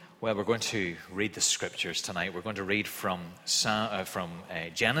Well, we're going to read the scriptures tonight. We're going to read from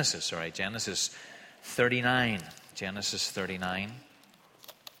Genesis 39. Genesis 39.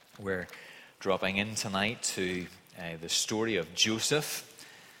 We're dropping in tonight to the story of Joseph,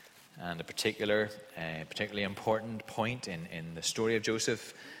 and a particularly important point in the story of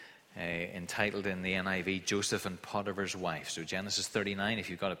Joseph, entitled in the NIV, Joseph and Potiphar's wife. So Genesis 39, if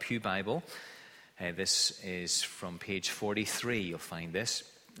you've got a pew Bible, this is from page 43, you'll find this.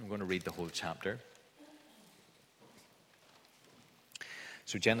 I'm going to read the whole chapter.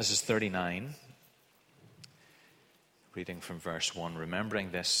 So Genesis 39, reading from verse 1,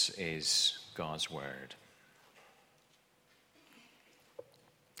 remembering this is God's word.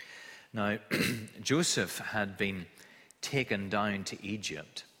 Now, Joseph had been taken down to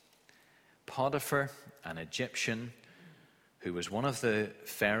Egypt. Potiphar, an Egyptian, who was one of the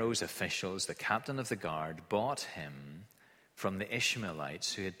Pharaoh's officials, the captain of the guard, bought him from the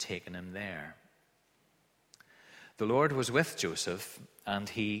Ishmaelites who had taken him there. The Lord was with Joseph, and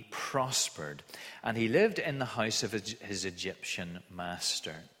he prospered, and he lived in the house of his Egyptian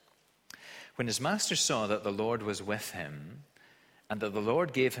master. When his master saw that the Lord was with him, and that the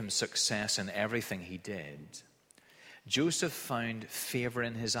Lord gave him success in everything he did, Joseph found favor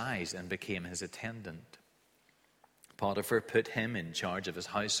in his eyes and became his attendant. Potiphar put him in charge of his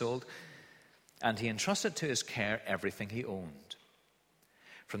household, and he entrusted to his care everything he owned.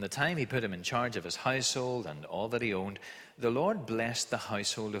 From the time he put him in charge of his household and all that he owned, the Lord blessed the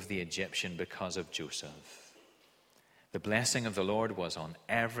household of the Egyptian because of Joseph. The blessing of the Lord was on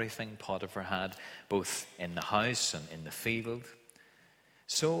everything Potiphar had, both in the house and in the field.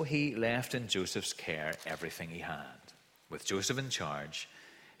 So he left in Joseph's care everything he had. With Joseph in charge,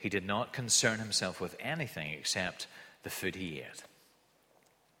 he did not concern himself with anything except the food he ate.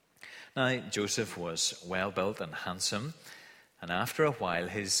 Now, Joseph was well-built and handsome, and after a while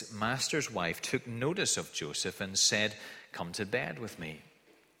his master's wife took notice of Joseph and said, "Come to bed with me."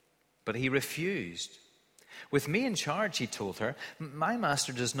 But he refused. "With me in charge," he told her, "my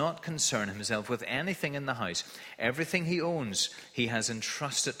master does not concern himself with anything in the house. Everything he owns, he has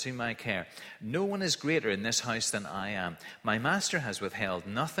entrusted to my care. No one is greater in this house than I am. My master has withheld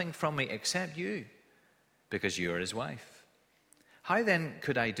nothing from me except you, because you are his wife. How then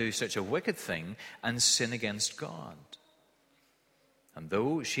could I do such a wicked thing and sin against God?" And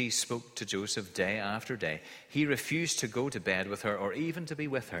though she spoke to Joseph day after day, he refused to go to bed with her or even to be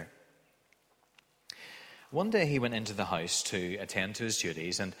with her. One day he went into the house to attend to his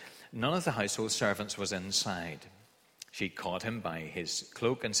duties, and none of the household servants was inside. She caught him by his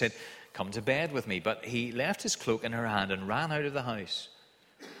cloak and said, "Come to bed with me." But he left his cloak in her hand and ran out of the house.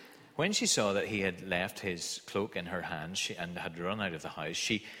 When she saw that he had left his cloak in her hand and had run out of the house,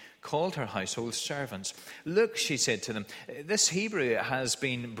 she called her household servants. "Look," she said to them, "this Hebrew has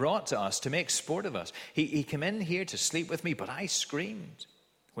been brought to us to make sport of us. He came in here to sleep with me, but I screamed.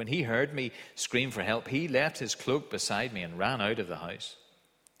 When he heard me scream for help, he left his cloak beside me and ran out of the house."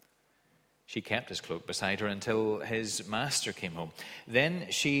 She kept his cloak beside her until his master came home.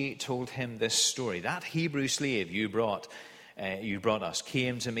 Then she told him this story. "That Hebrew slave you brought us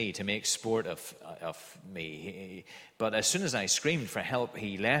came to me to make sport of me. But as soon as I screamed for help,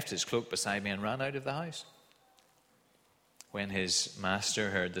 he left his cloak beside me and ran out of the house." When his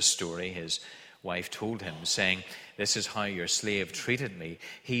master heard the story, his wife told him, saying, "This is how your slave treated me."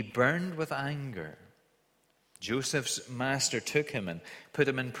 He burned with anger. Joseph's master took him and put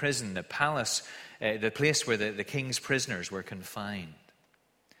him in prison, the place where the king's prisoners were confined.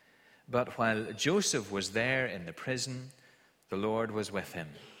 But while Joseph was there in the prison, the Lord was with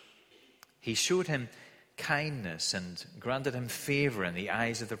him. He showed him kindness and granted him favor in the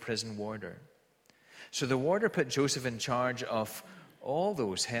eyes of the prison warder. So the warder put Joseph in charge of all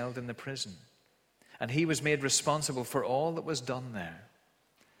those held in the prison, and he was made responsible for all that was done there.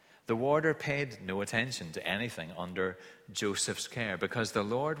 The warder paid no attention to anything under Joseph's care, because the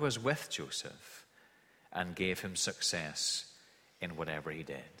Lord was with Joseph and gave him success in whatever he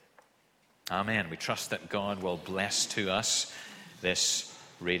did. Amen. We trust that God will bless to us this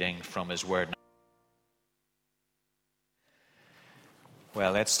reading from his word.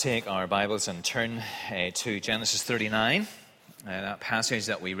 Well, let's take our Bibles and turn to Genesis 39, that passage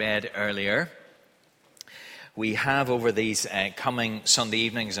that we read earlier. We have over these coming Sunday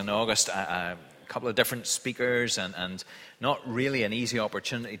evenings in August a couple of different speakers and not really an easy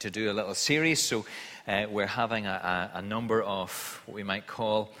opportunity to do a little series. So we're having a number of what we might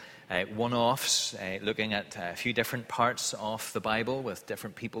call one-offs, looking at a few different parts of the Bible with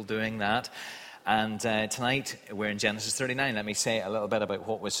different people doing that. And tonight we're in Genesis 39. Let me say a little bit about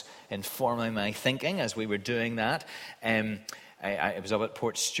what was informing my thinking as we were doing that. I was up at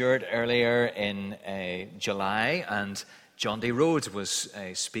Port Stewart earlier in July, and John D. Rhodes was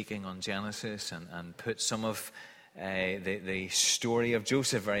speaking on Genesis and put some of the story of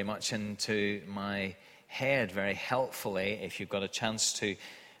Joseph very much into my head very helpfully. If you've got a chance to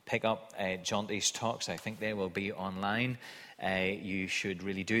pick up John D's talks, I think they will be online. You should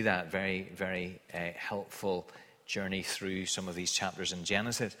really do that. Very, very helpful journey through some of these chapters in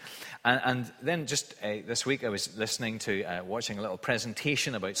Genesis. And then just this week I was listening to, watching a little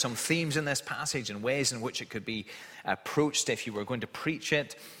presentation about some themes in this passage and ways in which it could be approached if you were going to preach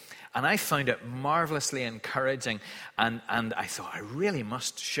it. And I found it marvelously encouraging, and I thought, I really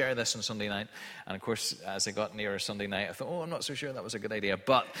must share this on Sunday night. And of course, as I got nearer Sunday night, I thought, I'm not so sure that was a good idea.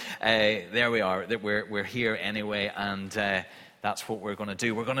 But there we are, that we're here anyway, and that's what we're going to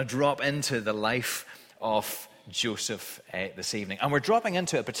do. We're going to drop into the life of Joseph this evening. And we're dropping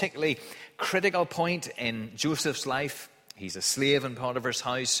into a particularly critical point in Joseph's life. He's a slave in Potiphar's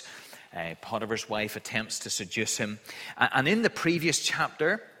house. Potiphar's wife attempts to seduce him. And in the previous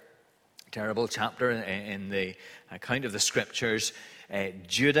chapter, terrible chapter in the account of the scriptures,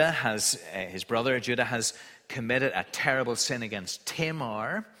 Judah has, his brother Judah has committed a terrible sin against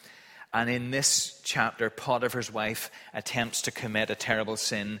Tamar. And in this chapter, Potiphar's wife attempts to commit a terrible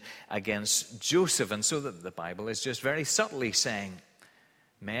sin against Joseph. And so the Bible is just very subtly saying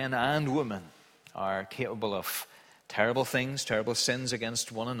men and women are capable of terrible things, terrible sins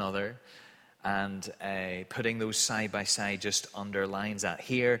against one another. And putting those side by side just underlines that.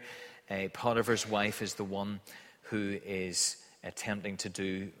 Here, Potiphar's wife is the one who is attempting to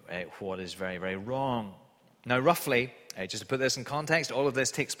do what is very, very wrong. Now, roughly, just to put this in context, all of this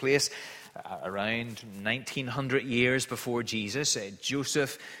takes place around 1900 years before Jesus.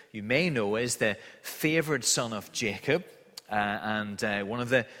 Joseph, you may know, is the favored son of Jacob and one of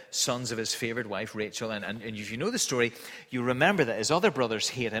the sons of his favored wife, Rachel. And if you know the story, you remember that his other brothers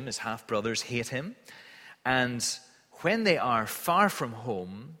hate him, his half-brothers hate him. And when they are far from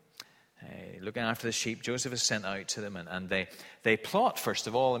home, looking after the sheep, Joseph is sent out to them, and they plot, first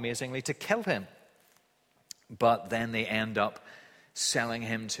of all, amazingly, to kill him. But then they end up selling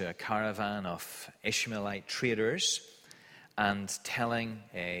him to a caravan of Ishmaelite traders and telling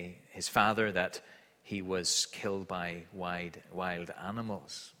his father that he was killed by wild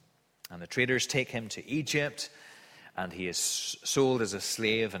animals. And the traders take him to Egypt, and he is sold as a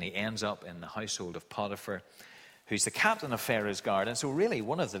slave, and he ends up in the household of Potiphar, who's the captain of Pharaoh's guard. And so really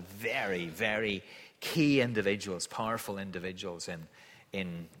one of the very, very key individuals, powerful individuals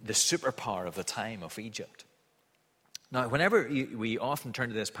in the superpower of the time of Egypt. Now, whenever we often turn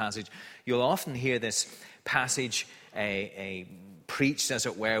to this passage, you'll often hear this passage preached, as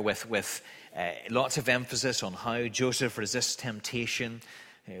it were, with lots of emphasis on how Joseph resists temptation.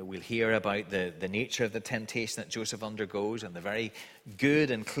 We'll hear about the nature of the temptation that Joseph undergoes and the very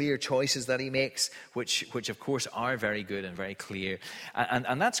good and clear choices that he makes, which of course are very good and very clear.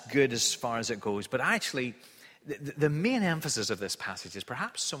 And that's good as far as it goes. But actually, the main emphasis of this passage is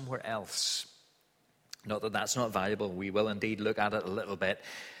perhaps somewhere else. Not that that's not valuable. We will indeed look at it a little bit.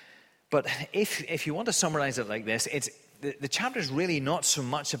 But if you want to summarize it like this, the chapter is really not so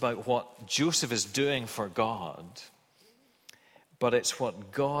much about what Joseph is doing for God, but it's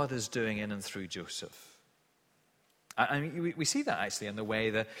what God is doing in and through Joseph. I mean, we see that actually in the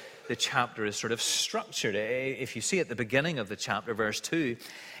way the chapter is sort of structured. If you see at the beginning of the chapter, verse 2,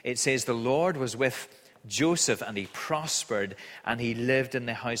 it says, "The Lord was with Joseph, and he prospered, and he lived in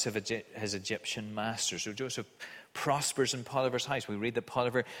the house of his Egyptian master." So Joseph prospers in Potiphar's house. We read that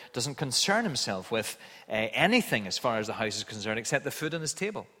Potiphar doesn't concern himself with anything as far as the house is concerned, except the food on his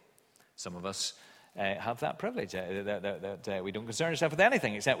table. Some of us have that privilege, that we don't concern ourselves with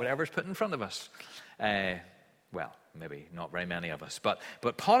anything except whatever's put in front of us. Well, maybe not very many of us. But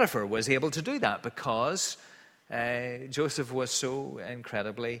Potiphar was able to do that because Joseph was so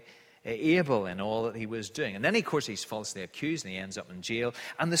incredibly able in all that he was doing. And then, of course, he's falsely accused and he ends up in jail.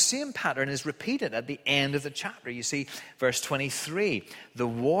 And the same pattern is repeated at the end of the chapter. You see, verse 23, "The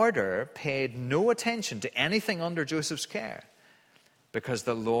warder paid no attention to anything under Joseph's care because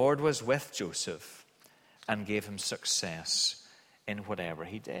the Lord was with Joseph and gave him success in whatever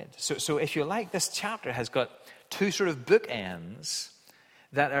he did." So if you like, this chapter has got two sort of bookends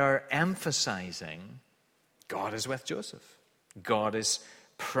that are emphasizing God is with Joseph. God is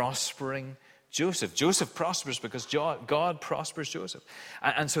prospering Joseph. Joseph prospers because God prospers Joseph.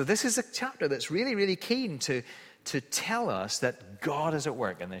 And so this is a chapter that's really, really keen to tell us that God is at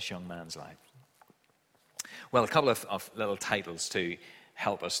work in this young man's life. Well, a couple of little titles to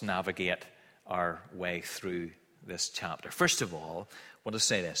help us navigate our way through this chapter. First of all, I want to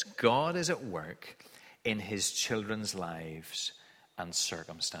say this: God is at work in his children's lives and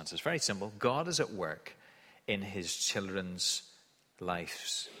circumstances. Very simple. God is at work in his children's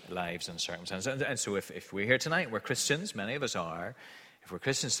lives and circumstances. And so if we're here tonight, we're Christians, many of us are. If we're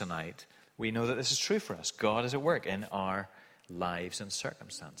Christians tonight, we know that this is true for us. God is at work in our lives and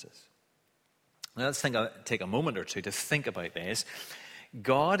circumstances. Now let's take a moment or two to think about this.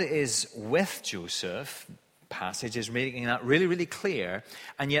 God is with Joseph. Passage is making that really, really clear.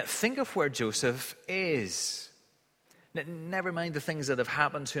 And yet think of where Joseph is. Never mind the things that have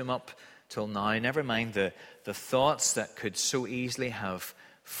happened to him up till now. Never mind the thoughts that could so easily have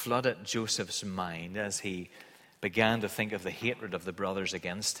flooded Joseph's mind as he began to think of the hatred of the brothers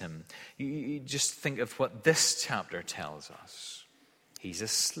against him. You just think of what this chapter tells us. He's a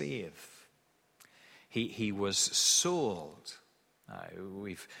slave. He was sold.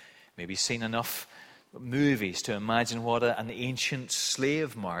 We've maybe seen enough movies to imagine what an ancient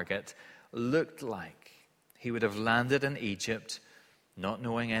slave market looked like. He would have landed in Egypt not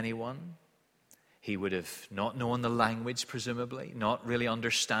knowing anyone. He would have not known the language, presumably, not really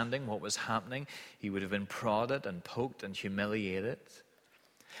understanding what was happening. He would have been prodded and poked and humiliated.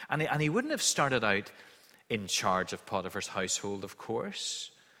 And he wouldn't have started out in charge of Potiphar's household, of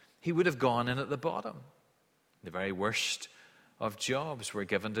course. He would have gone in at the bottom. The very worst of jobs were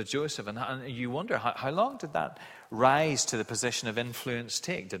given to Joseph. And you wonder, how long did that rise to the position of influence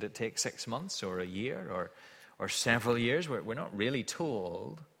take? Did it take 6 months or a year or several years? We're not really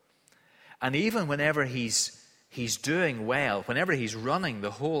told. And even whenever he's doing well, whenever he's running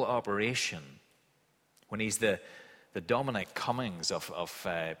the whole operation, when he's the Dominic Cummings of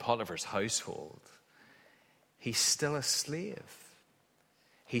Potiphar's household, he's still a slave.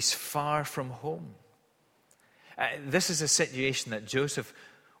 He's far from home. This is a situation that Joseph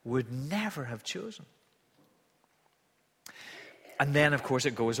would never have chosen. And then, of course,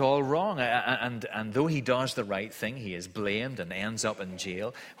 it goes all wrong. And though he does the right thing, he is blamed and ends up in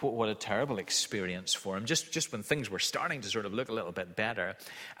jail. What a terrible experience for him, just when things were starting to sort of look a little bit better.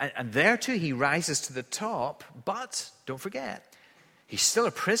 And there, too, he rises to the top. But, don't forget, he's still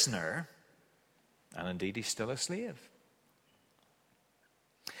a prisoner. And indeed, he's still a slave.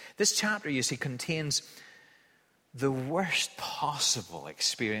 This chapter, you see, contains the worst possible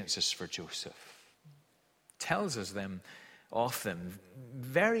experiences for Joseph. Tells us of them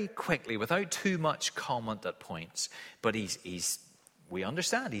very quickly, without too much comment at points. But we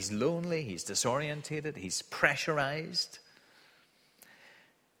understand, he's lonely, he's disorientated, he's pressurized.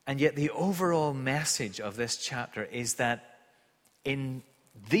 And yet the overall message of this chapter is that in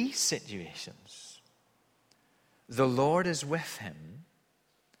these situations, the Lord is with him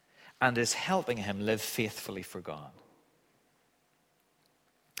and is helping him live faithfully for God.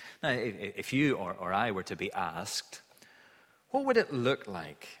 Now, if you or I were to be asked, what would it look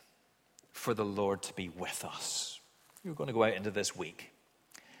like for the Lord to be with us? You're going to go out into this week.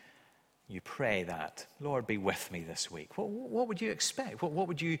 You pray that, Lord, be with me this week. What would you expect? What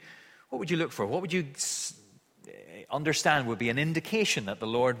would you look for? What would you understand would be an indication that the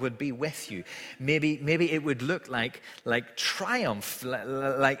Lord would be with you? Maybe it would look like triumph,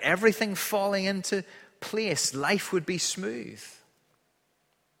 like everything falling into place. Life would be smooth.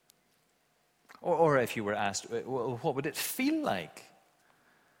 Or if you were asked, well, what would it feel like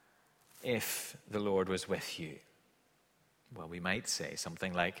if the Lord was with you? Well, we might say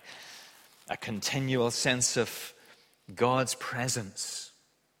something like a continual sense of God's presence,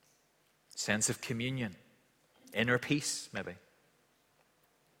 sense of communion, inner peace, maybe.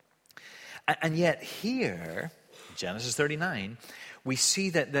 And yet here, Genesis 39, we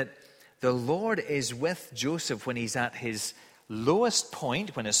see that the Lord is with Joseph when he's at his lowest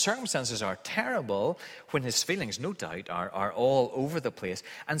point, when his circumstances are terrible, when his feelings, no doubt, are all over the place.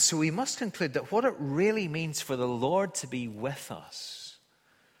 And so we must conclude that what it really means for the Lord to be with us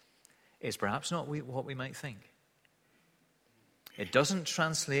is perhaps not what we might think. It doesn't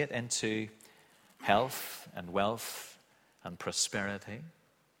translate into health and wealth and prosperity.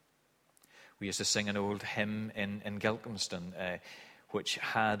 We used to sing an old hymn in Gilcomston, which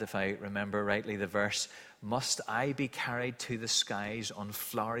had, if I remember rightly, the verse, "Must I be carried to the skies on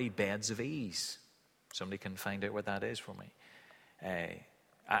flowery beds of ease?" Somebody can find out what that is for me.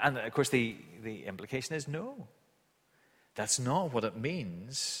 And of course the implication is no. That's not what it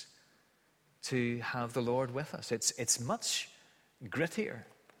means to have the Lord with us. It's much grittier.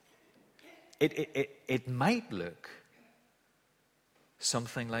 It might look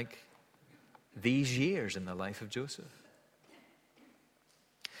something like these years in the life of Joseph.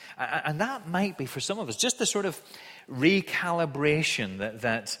 And that might be, for some of us, just the sort of recalibration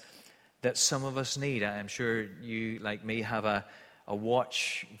that some of us need. I'm sure you, like me, have a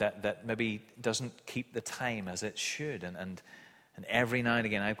watch that maybe doesn't keep the time as it should. And And every now and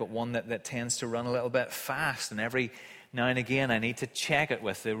again, I've got one that tends to run a little bit fast. And every now and again, I need to check it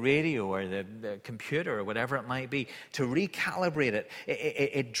with the radio or the computer or whatever it might be to recalibrate it.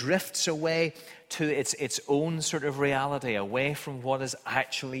 It drifts away to its own sort of reality, away from what is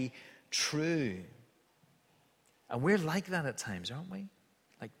actually true. And we're like that at times, aren't we?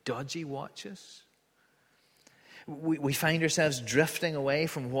 Like dodgy watches. We find ourselves drifting away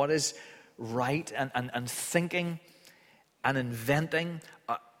from what is right and thinking and inventing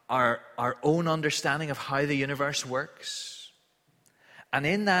our own understanding of how the universe works. And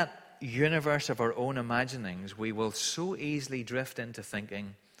in that universe of our own imaginings, we will so easily drift into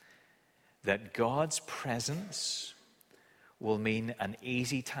thinking that God's presence will mean an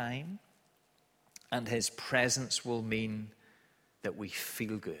easy time, and his presence will mean that we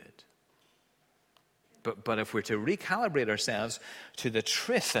feel good. But if we're to recalibrate ourselves to the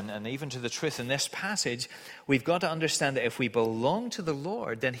truth, and even to the truth in this passage, we've got to understand that if we belong to the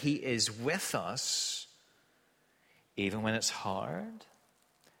Lord, then he is with us, even when it's hard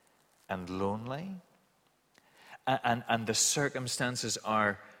and lonely, and the circumstances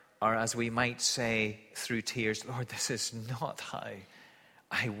are, as we might say through tears, Lord, this is not how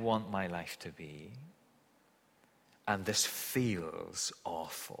I want my life to be. And this feels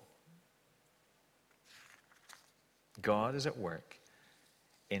awful. God is at work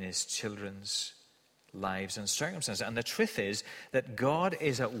in his children's lives and circumstances. And the truth is that God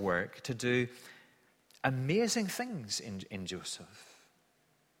is at work to do amazing things in Joseph.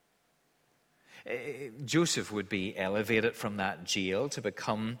 Joseph would be elevated from that jail to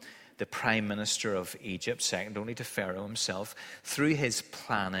become the prime minister of Egypt, second only to Pharaoh himself. Through his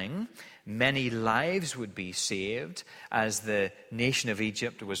planning, many lives would be saved as the nation of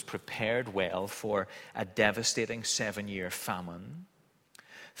Egypt was prepared well for a devastating 7-year famine.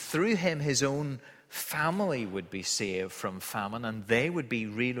 Through him, his own family would be saved from famine, and they would be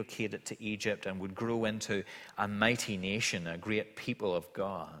relocated to Egypt and would grow into a mighty nation, a great people of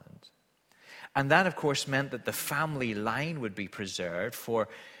God. And that, of course, meant that the family line would be preserved, for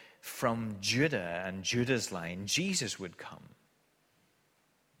from Judah and Judah's line, Jesus would come.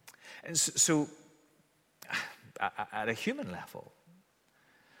 And so, at a human level,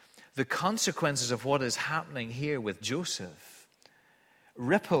 the consequences of what is happening here with Joseph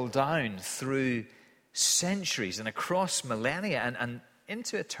ripple down through centuries and across millennia and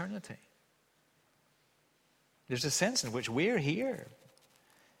into eternity. There's a sense in which we're here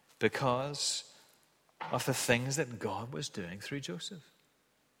because of the things that God was doing through Joseph.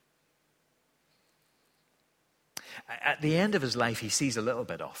 At the end of his life, he sees a little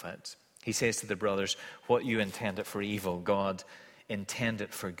bit of it. He says to the brothers, what you intended for evil, God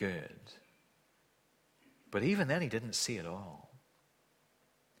intended for good. But even then, he didn't see it all.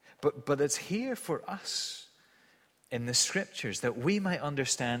 But it's here for us in the scriptures that we might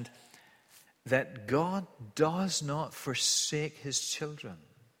understand that God does not forsake his children.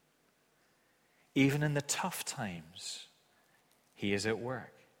 Even in the tough times, he is at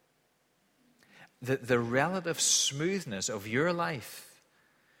work. The relative smoothness of your life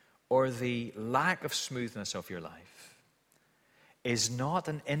or the lack of smoothness of your life is not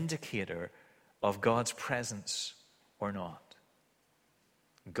an indicator of God's presence or not.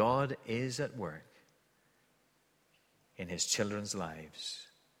 God is at work in his children's lives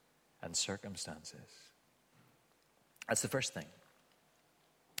and circumstances. That's the first thing.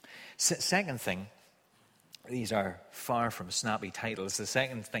 Second thing, these are far from snappy titles. The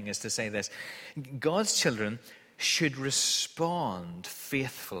second thing is to say this: God's children should respond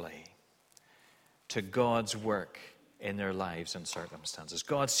faithfully to God's work in their lives and circumstances.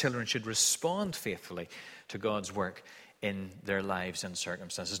 God's children should respond faithfully to God's work in their lives and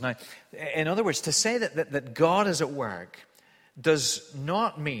circumstances. Now, in other words, to say that God is at work does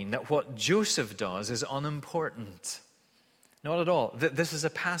not mean that what Joseph does is unimportant. Not at all. This is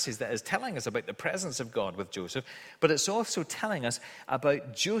a passage that is telling us about the presence of God with Joseph, but it's also telling us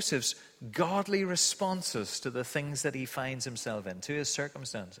about Joseph's godly responses to the things that he finds himself in, to his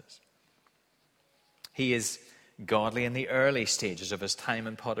circumstances. He is godly in the early stages of his time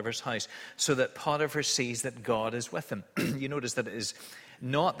in Potiphar's house, so that Potiphar sees that God is with him. You notice that it is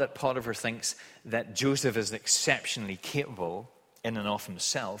not that Potiphar thinks that Joseph is exceptionally capable in and of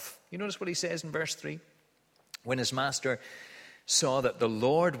himself. You notice what he says in verse 3? When his master saw that the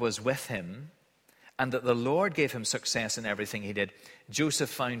Lord was with him and that the Lord gave him success in everything he did, Joseph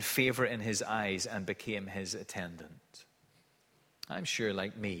found favor in his eyes and became his attendant. I'm sure,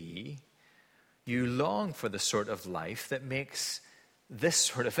 like me, you long for the sort of life that makes this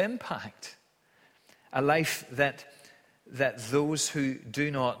sort of impact. A life that those who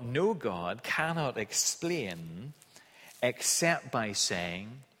do not know God cannot explain except by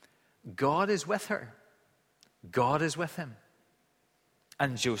saying, God is with her. God is with him.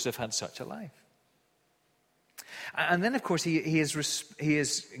 And Joseph had such a life. And then, of course, he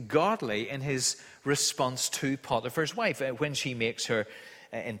is godly in his response to Potiphar's wife. When she makes her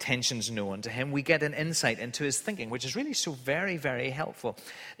intentions known to him, we get an insight into his thinking, which is really so very, very helpful.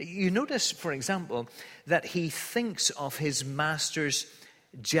 You notice, for example, that he thinks of his master's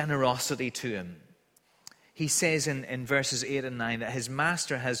generosity to him. He says in verses 8 and 9 that his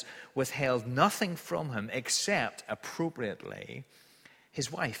master has withheld nothing from him except, appropriately,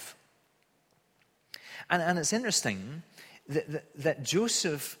 his wife. And it's interesting that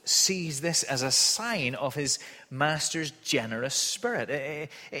Joseph sees this as a sign of his master's generous spirit.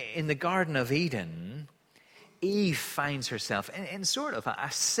 In the Garden of Eden, Eve finds herself in sort of a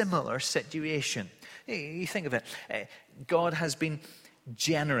similar situation. You think of it. God has been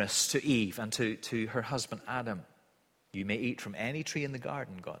generous to Eve and to her husband Adam. You may eat from any tree in the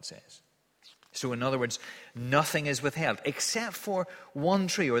garden, God says. So in other words, nothing is withheld except for one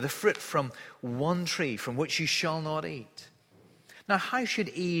tree, or the fruit from one tree from which you shall not eat. Now, how should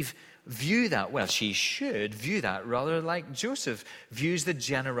Eve view that? Well, she should view that rather like Joseph views the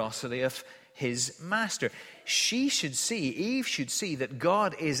generosity of his master. Eve should see that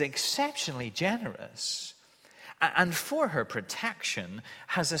God is exceptionally generous, and for her protection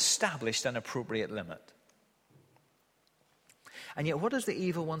has established an appropriate limit. And yet, what does the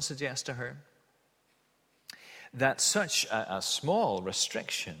evil one suggest to her? That such a small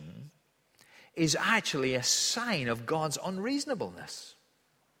restriction is actually a sign of God's unreasonableness.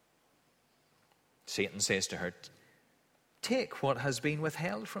 Satan says to her, take what has been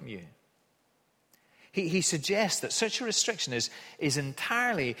withheld from you. He suggests that such a restriction is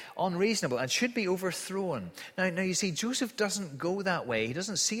entirely unreasonable and should be overthrown. Now you see, Joseph doesn't go that way. He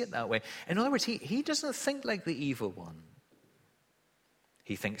doesn't see it that way. In other words, he doesn't think like the evil one.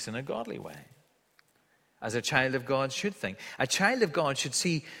 He thinks in a godly way, as a child of God should think. A child of God should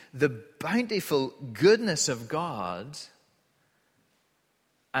see the bountiful goodness of God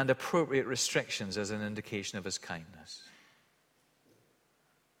and appropriate restrictions as an indication of his kindness.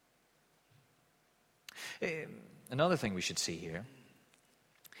 Another thing we should see here,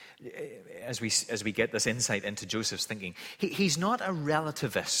 as we get this insight into Joseph's thinking, he's not a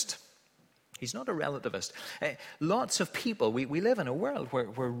relativist. He's not a relativist. Lots of people, we live in a world where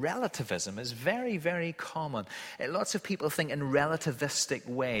relativism is very, very common. Lots of people think in relativistic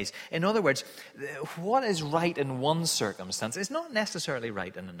ways. In other words, what is right in one circumstance is not necessarily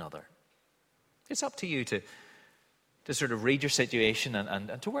right in another. It's up to you to sort of read your situation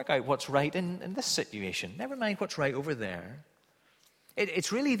and to work out what's right in this situation. Never mind what's right over there.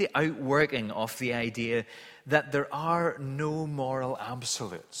 It's really the outworking of the idea that there are no moral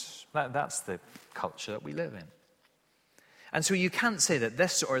absolutes. That's the culture that we live in. And so you can't say that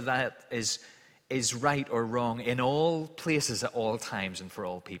this or that is right or wrong in all places at all times and for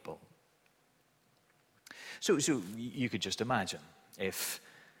all people. So you could just imagine if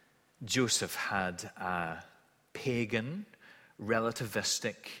Joseph had a pagan,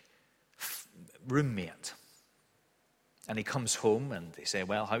 relativistic roommate. And he comes home and they say,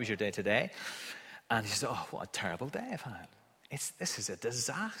 well, how was your day today? And he says, oh, what a terrible day I've had. This is a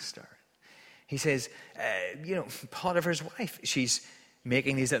disaster. He says, Potiphar's wife, she's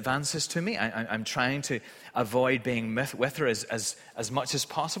making these advances to me. I'm trying to avoid being with her as much as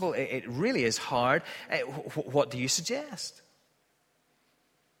possible. It really is hard. What do you suggest?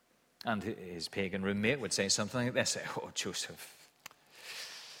 And his pagan roommate would say something like this. Oh, Joseph,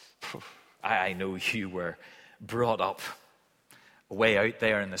 I know you were brought up way out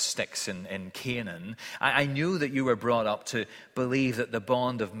there in the sticks in Canaan. I knew that you were brought up to believe that the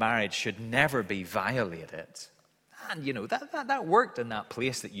bond of marriage should never be violated. And, that worked in that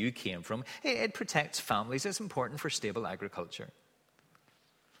place that you came from. It protects families. It's important for stable agriculture.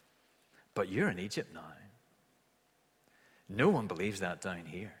 But you're in Egypt now. No one believes that down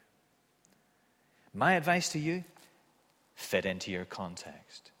here. My advice to you, fit into your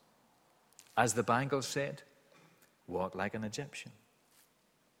context. As the Bible said, walk like an Egyptian.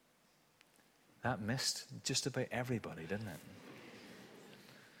 That missed just about everybody, didn't it?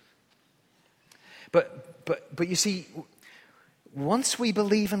 But you see, once we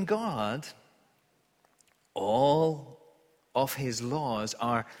believe in God, all of his laws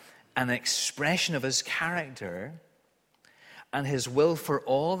are an expression of his character and his will for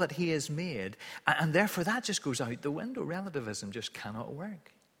all that he has made. And therefore that just goes out the window. Relativism just cannot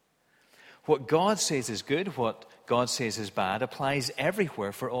work. What God says is good, what God says is bad, applies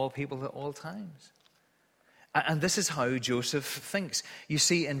everywhere for all people at all times. And this is how Joseph thinks. You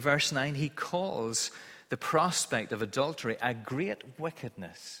see, in verse 9, he calls the prospect of adultery a great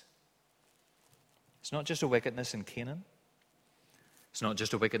wickedness. It's not just a wickedness in Canaan. It's not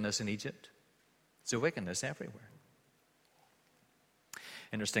just a wickedness in Egypt. It's a wickedness everywhere.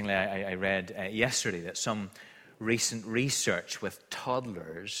 Interestingly, I read yesterday that some recent research with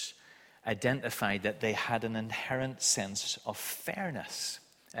toddlers identified that they had an inherent sense of fairness.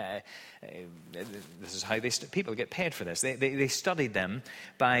 This is how people get paid for this. They studied them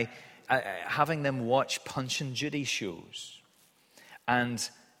by having them watch Punch and Judy shows. And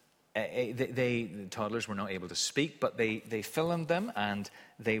the toddlers were not able to speak, but they filmed them and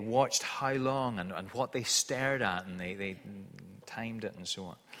they watched how long and what they stared at, and they timed it and so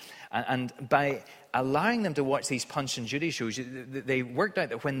on. And by allowing them to watch these Punch and Judy shows, they worked out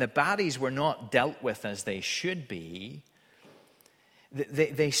that when the baddies were not dealt with as they should be,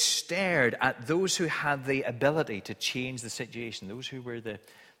 they stared at those who had the ability to change the situation, those who were the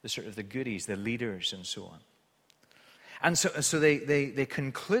sort of the goodies, the leaders, and so on. And so they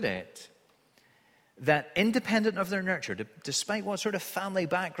concluded that independent of their nurture, despite what sort of family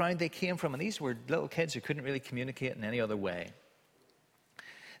background they came from, and these were little kids who couldn't really communicate in any other way,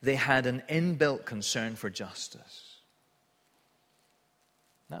 they had an inbuilt concern for justice.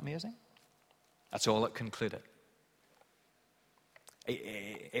 Isn't that amazing? That's all it concluded.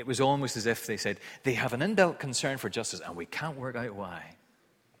 It was almost as if they said, they have an inbuilt concern for justice, and we can't work out why.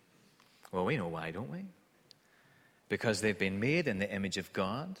 Well, we know why, don't we? Because they've been made in the image of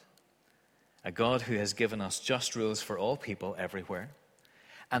God, a God who has given us just rules for all people everywhere,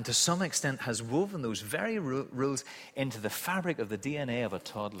 and to some extent has woven those very rules into the fabric of the DNA of a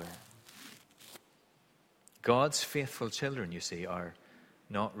toddler. God's faithful children, you see, are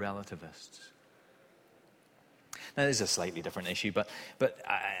not relativists. Now, this is a slightly different issue, but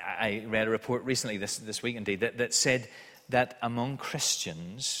I read a report recently, this week indeed, that said that among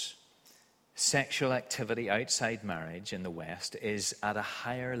Christians, sexual activity outside marriage in the West is at a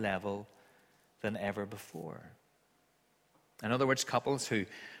higher level than ever before. In other words, couples who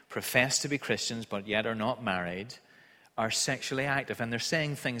profess to be Christians but yet are not married are sexually active. And they're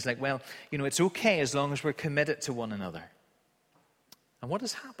saying things like, well, it's okay as long as we're committed to one another. And what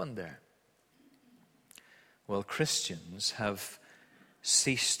has happened there? Well, Christians have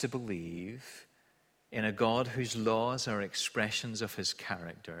ceased to believe in a God whose laws are expressions of his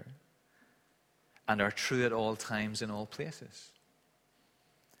character and are true at all times in all places.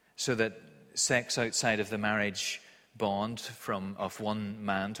 So that sex outside of the marriage bond of one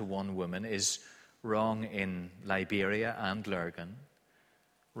man to one woman is wrong in Liberia and Lurgan,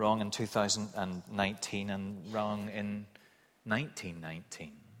 wrong in 2019, and wrong in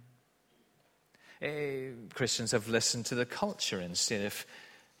 1919. Christians have listened to the culture instead of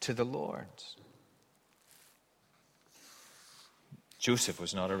to the Lord. Joseph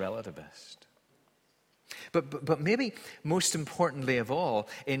was not a relativist. But maybe most importantly of all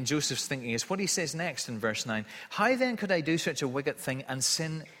in Joseph's thinking is what he says next in verse 9. How then could I do such a wicked thing and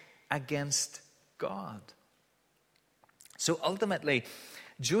sin against God? So ultimately,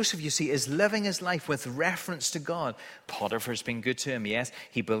 Joseph, you see, is living his life with reference to God. Potiphar's been good to him, yes.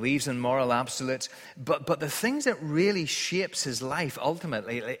 He believes in moral absolutes. But the things that really shapes his life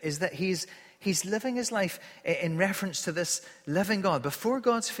ultimately is that he's living his life in reference to this living God before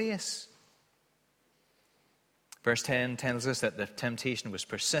God's face. Verse 10 tells us that the temptation was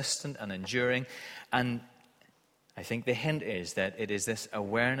persistent and enduring. And I think the hint is that it is this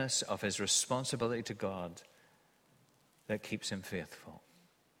awareness of his responsibility to God that keeps him faithful.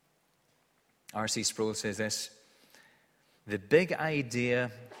 R.C. Sproul says this: the big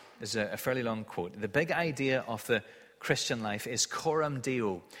idea, this is a fairly long quote, the big idea of the Christian life is coram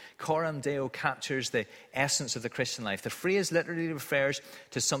Deo. Coram Deo captures the essence of the Christian life. The phrase literally refers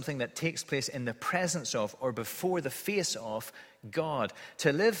to something that takes place in the presence of or before the face of God.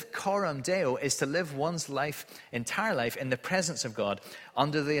 To live coram Deo is to live one's life, entire life, in the presence of God,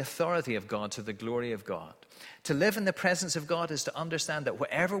 under the authority of God, to the glory of God. To live in the presence of God is to understand that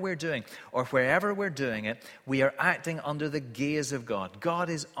whatever we're doing or wherever we're doing it, we are acting under the gaze of God. God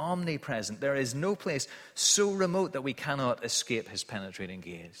is omnipresent. There is no place so remote that we cannot escape his penetrating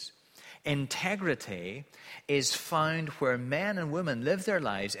gaze. Integrity is found where men and women live their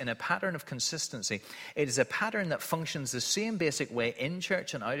lives in a pattern of consistency. It is a pattern that functions the same basic way in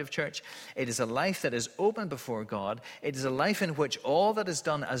church and out of church. It is a life that is open before God. It is a life in which all that is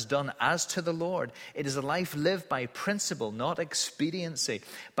done as to the Lord. It is a life lived by principle, not expediency,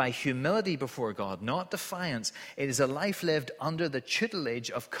 by humility before God, not defiance. It is a life lived under the tutelage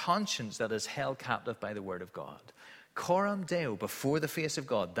of conscience that is held captive by the word of God. Coram Deo, before the face of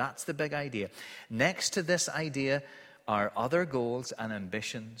God. That's the big idea. Next to this idea, our other goals and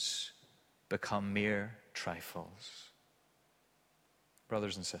ambitions become mere trifles.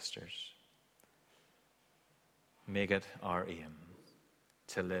 Brothers and sisters, make it our aim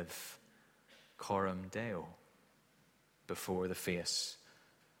to live coram Deo before the face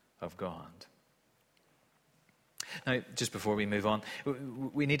of God. Now, just before we move on,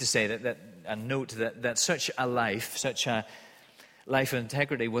 we need to say that and note that such a life of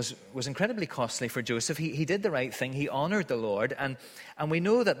integrity was incredibly costly for Joseph. He did the right thing. He honored the Lord. And we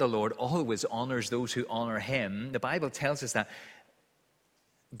know that the Lord always honors those who honor him. The Bible tells us that.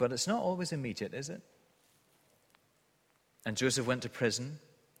 But it's not always immediate, is it? And Joseph went to prison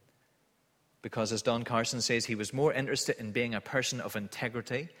because, as Don Carson says, he was more interested in being a person of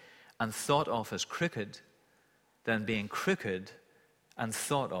integrity and thought of as crooked than being crooked and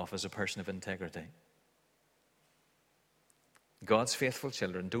thought of as a person of integrity. God's faithful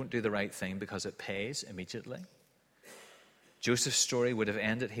children don't do the right thing because it pays immediately. Joseph's story would have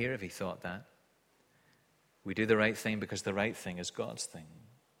ended here if he thought that. We do the right thing because the right thing is God's thing,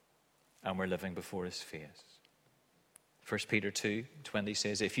 and we're living before his face. 1 Peter 2:20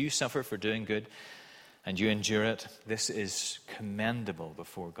 says, if you suffer for doing good and you endure it, this is commendable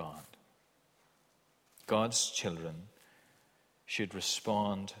before God. God's children should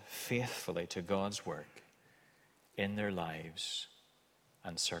respond faithfully to God's work in their lives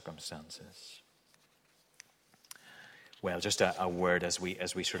and circumstances. Well, just a word as we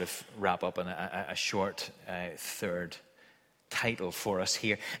sort of wrap up on a short third title for us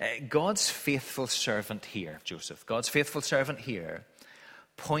here. God's faithful servant here, Joseph. God's faithful servant here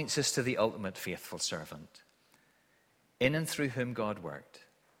points us to the ultimate faithful servant, in and through whom God worked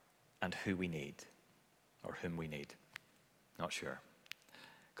and who we need, or whom we need. Not sure.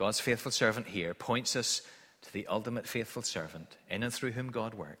 God's faithful servant here points us to the ultimate faithful servant, in and through whom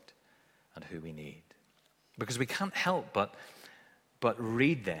God worked and who we need. Because we can't help but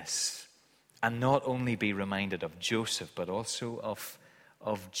read this and not only be reminded of Joseph, but also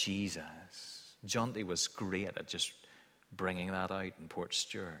of Jesus. Jonty was great at just bringing that out in Port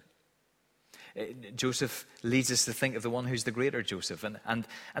Stewart. Joseph leads us to think of the one who's the greater Joseph. And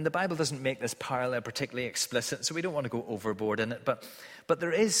the Bible doesn't make this parallel particularly explicit, so we don't want to go overboard in it. But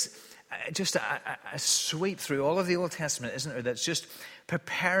there is just a sweep through all of the Old Testament, isn't there, that's just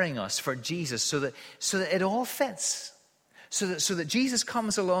preparing us for Jesus so that it all fits. So that Jesus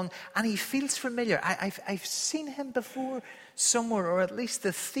comes along and he feels familiar. I've seen him before somewhere, or at least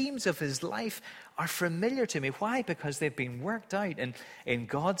the themes of his life are familiar to me. Why? Because they've been worked out in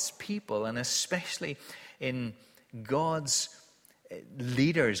God's people, and especially in God's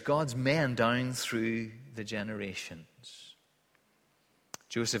leaders, God's men down through the generations.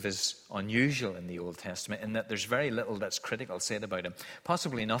 Joseph is unusual in the Old Testament in that there's very little that's critical said about him.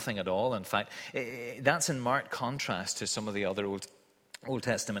 Possibly nothing at all, in fact. That's in marked contrast to some of the other Old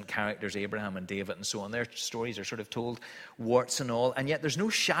Testament characters, Abraham and David and so on. Their stories are sort of told, warts and all, and yet there's no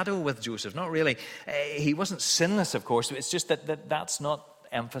shadow with Joseph, not really. He wasn't sinless, of course, but it's just that's not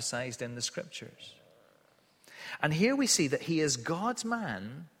emphasized in the Scriptures. And here we see that he is God's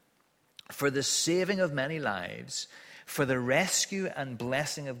man for the saving of many lives, for the rescue and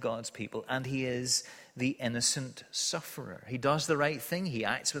blessing of God's people, and he is the innocent sufferer. He does the right thing, he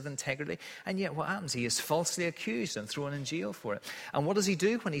acts with integrity, and yet what happens? He is falsely accused and thrown in jail for it. And what does he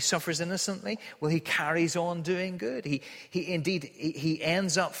do when he suffers innocently? Well, he carries on doing good. He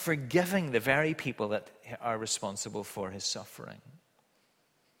ends up forgiving the very people that are responsible for his suffering.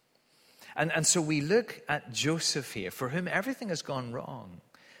 And so we look at Joseph here, for whom everything has gone wrong,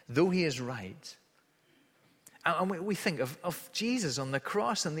 though he is right. And we think of Jesus on the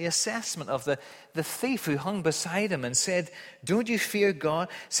cross and the assessment of the thief who hung beside him and said, don't you fear God,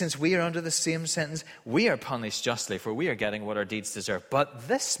 since we are under the same sentence? We are punished justly, for we are getting what our deeds deserve. But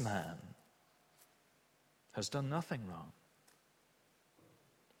this man has done nothing wrong.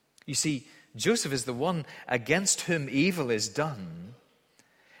 You see, Joseph is the one against whom evil is done,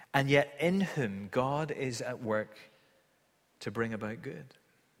 and yet in whom God is at work to bring about good.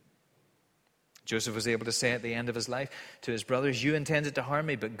 Joseph was able to say at the end of his life to his brothers, you intended to harm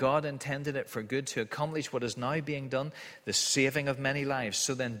me, but God intended it for good to accomplish what is now being done, the saving of many lives.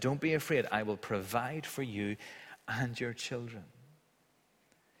 So then don't be afraid. I will provide for you and your children.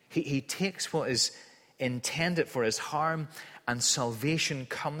 He takes what is intended for his harm, and salvation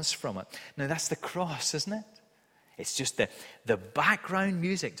comes from it. Now that's the cross, isn't it? It's just the background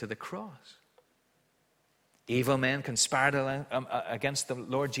music to the cross. Evil men conspired against the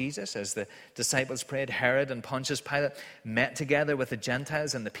Lord Jesus as the disciples prayed. Herod and Pontius Pilate met together with the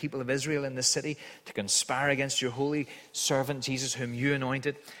Gentiles and the people of Israel in the city to conspire against your holy servant Jesus, whom you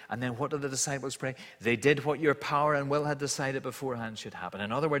anointed. And then what did the disciples pray? They did what your power and will had decided beforehand should happen.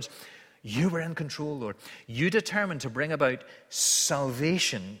 In other words, You were in control, Lord. You determined to bring about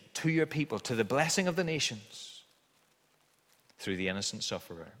salvation to your people, to the blessing of the nations, through the innocent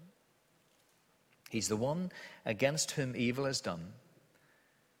sufferer. He's the one against whom evil is done,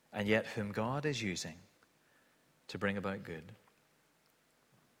 and yet whom God is using to bring about good.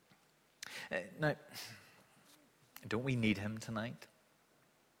 Now, don't we need him tonight?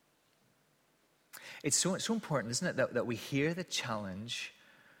 It's so important, isn't it, that we hear the challenge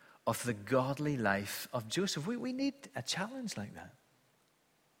of the godly life of Joseph. We need a challenge like that.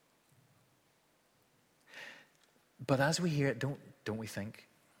 But as we hear it, don't we think,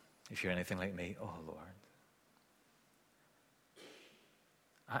 if you're anything like me, oh Lord,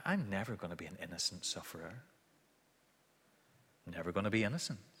 I'm never going to be an innocent sufferer. I'm never going to be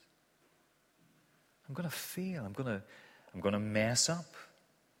innocent. I'm going to fail. I'm going to mess up.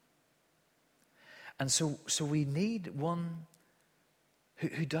 And so we need one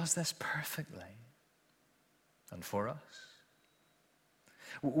who does this perfectly and for us.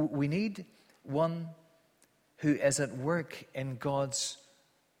 We need one who is at work in God's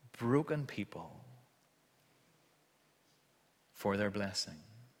broken people for their blessing.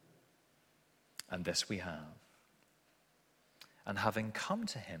 And this we have. And having come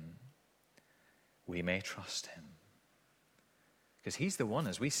to him, we may trust him. Because he's the one,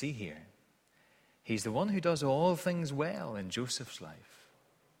 as we see here, he's the one who does all things well in Joseph's life.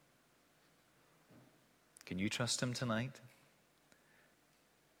 Can you trust him tonight?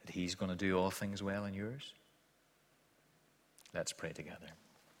 That he's going to do all things well in yours? Let's pray together.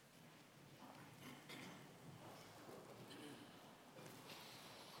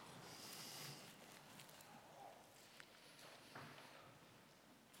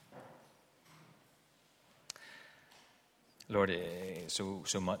 Lord, so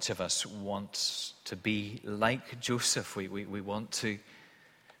much of us want to be like Joseph. We want to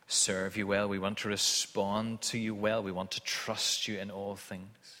serve you well. We want to respond to you well. We want to trust you in all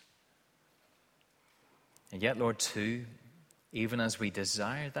things. And yet, Lord, too, even as we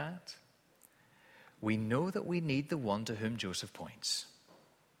desire that, we know that we need the one to whom Joseph points.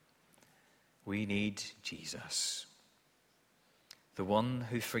 We need Jesus, the one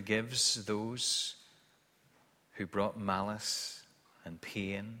who forgives those who brought malice and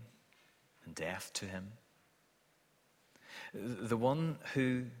pain and death to him. The one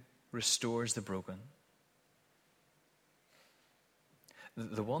who restores the broken.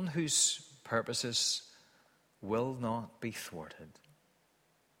 The one whose purposes will not be thwarted.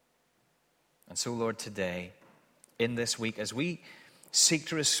 And so, Lord, today, in this week, as we seek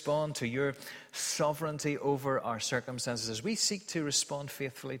to respond to your sovereignty over our circumstances, as we seek to respond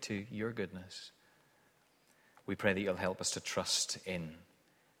faithfully to your goodness, we pray that you'll help us to trust in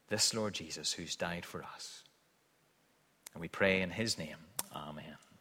this Lord Jesus who's died for us. And we pray in his name. Amen.